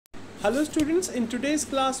Hello students, in today's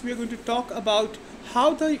class we are going to talk about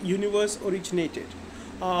how the universe originated.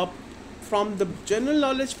 Uh, from the general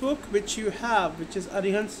knowledge book which you have, which is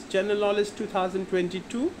Arihant's General Knowledge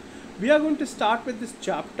 2022, we are going to start with this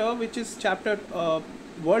chapter, which is chapter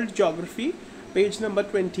World Geography, page number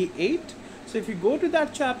 28. So if you go to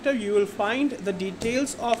that chapter, you will find the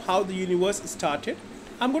details of how the universe started.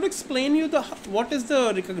 I'm going to explain you what is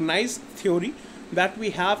the recognized theory that we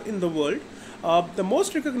have in the world. The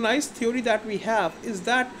most recognized theory that we have is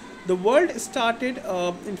that the world started,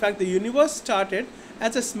 in fact the universe started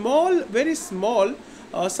as a small, very small,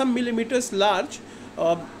 some millimeters large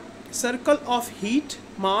circle of heat,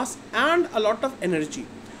 mass and a lot of energy.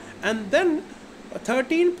 And then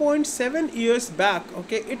 13.7 years back,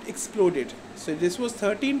 okay, it exploded. So this was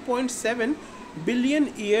 13.7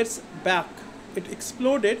 billion years back. It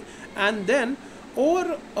exploded, and then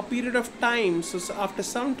over a period of time, so after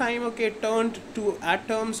some time, okay, it turned to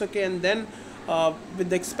atoms, okay, and then with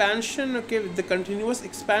the expansion, okay, with the continuous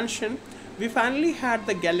expansion, we finally had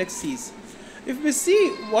the galaxies. If we see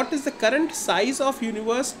what is the current size of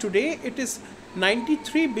universe today, it is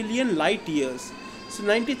 93 billion light years. So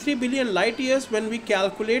 93 billion light years, when we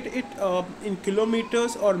calculate it in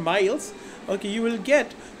kilometers or miles, okay, you will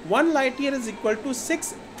get 1 light year is equal to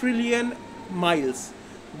 6 trillion miles.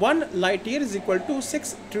 1 light year is equal to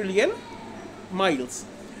 6 trillion miles.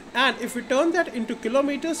 And if we turn that into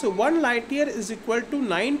kilometers, so 1 light year is equal to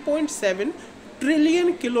 9.7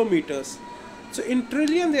 trillion kilometers. So in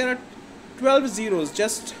trillion there are 12 zeros.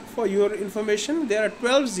 Just for your information, there are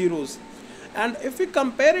 12 zeros. And if we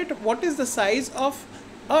compare it, what is the size of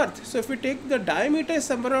Earth? So if we take the diameter, is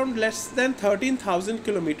somewhere around less than 13,000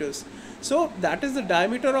 kilometers. So that is the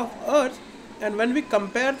diameter of Earth. And when we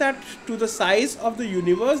compare that to the size of the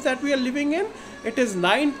universe that we are living in, it is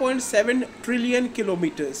 9.7 trillion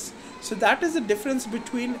kilometers. So that is the difference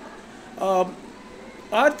between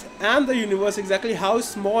Earth and the universe, exactly how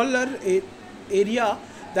smaller area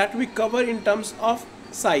that we cover in terms of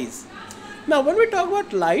size. Now when we talk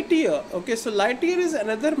about light year, okay, so light year is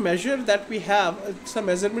another measure that we have, some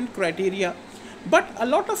measurement criteria. But a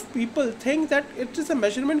lot of people think that it is a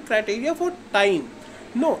measurement criteria for time.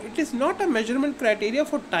 No, it is not a measurement criteria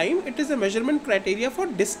for time, it is a measurement criteria for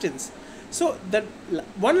distance. So that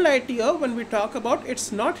 1 light year, when we talk about,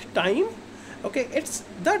 it's not time, okay, it's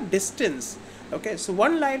the distance. Okay, so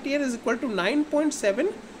 1 light year is equal to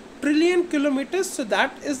 9.7 trillion kilometers, so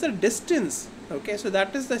that is the distance. Okay, so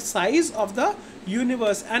that is the size of the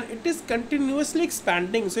universe, and it is continuously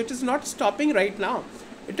expanding, so it is not stopping right now,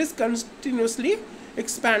 it is continuously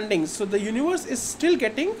expanding. So the universe is still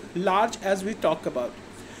getting large as we talk about.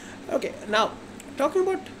 Okay, now talking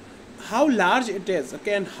about how large it is,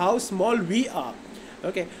 okay, and how small we are.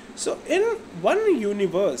 Okay, so in one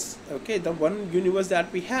universe, okay, the one universe that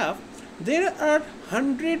we have, there are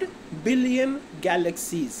 100 billion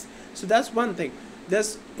galaxies. So that's one thing.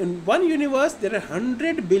 There's in one universe there are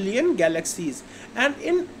 100 billion galaxies, and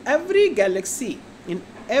in every galaxy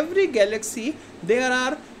there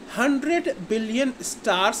are 100 billion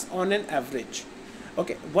stars on an average.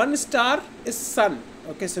 Okay, one star is sun.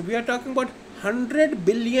 Okay, so we are talking about 100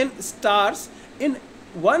 billion stars in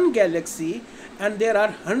one galaxy, and there are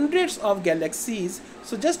hundreds of galaxies.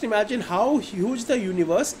 So just imagine how huge the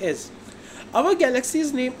universe is. Our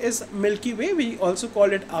galaxy's name is Milky Way. We also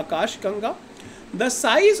call it Akash Ganga. The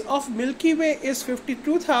size of Milky Way is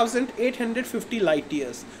 52,850 light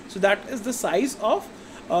years. So that is the size of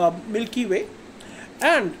Milky Way.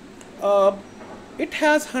 And it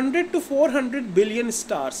has 100 to 400 billion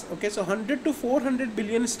stars. Okay, so 100 to 400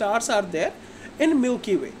 billion stars are there in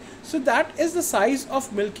Milky Way. So that is the size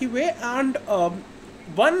of Milky Way, and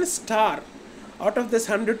one star out of this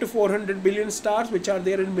 100 to 400 billion stars which are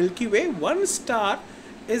there in Milky Way, one star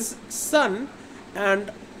is Sun,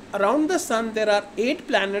 and around the Sun there are 8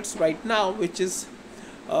 planets right now which is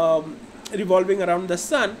revolving around the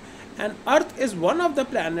Sun, and Earth is one of the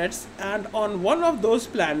planets, and on one of those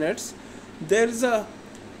planets there is a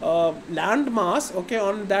land mass. Okay,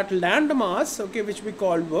 on that land mass, okay, which we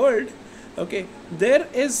call world, okay, there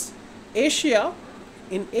is Asia.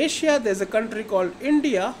 In Asia there is a country called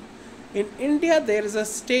India. In India there is a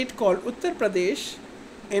state called Uttar Pradesh.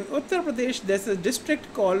 In Uttar Pradesh there is a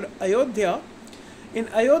district called Ayodhya. In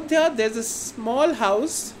Ayodhya there is a small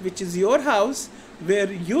house which is your house,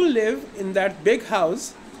 where you live in that big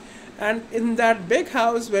house. And in that big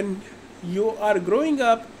house, when you are growing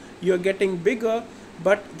up, you are getting bigger.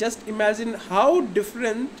 But just imagine how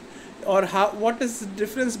different, or what is the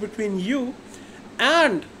difference between you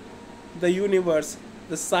and the universe,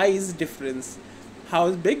 the size difference,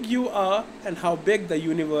 how big you are and how big the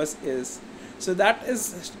universe is. So that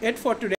is it for today.